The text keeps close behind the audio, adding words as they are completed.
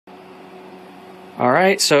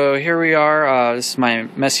Alright, so here we are. This is my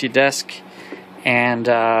messy desk, and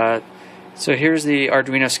so here's the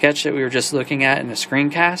Arduino sketch that we were just looking at in the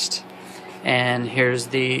screencast, and here's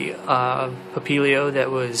the Papilio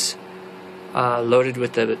that was loaded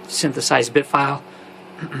with the synthesized bit file,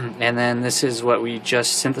 and then this is what we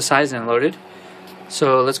just synthesized and loaded.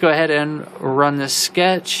 So let's go ahead and run this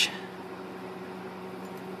sketch.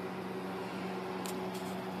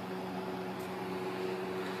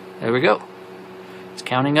 There we go. It's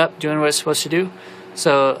counting up, doing what it's supposed to do.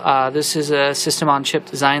 So this is a system-on-chip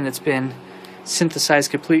design that's been synthesized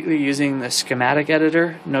completely using the schematic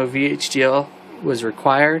editor. No VHDL was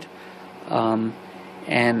required. And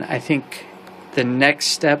I think the next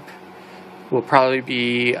step will probably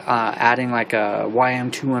be adding like a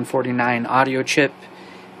YM2149 audio chip,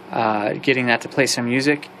 getting that to play some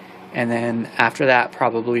music, and then after that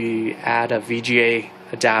probably add a VGA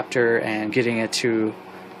adapter and getting it to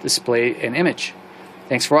display an image.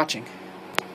 Thanks for watching.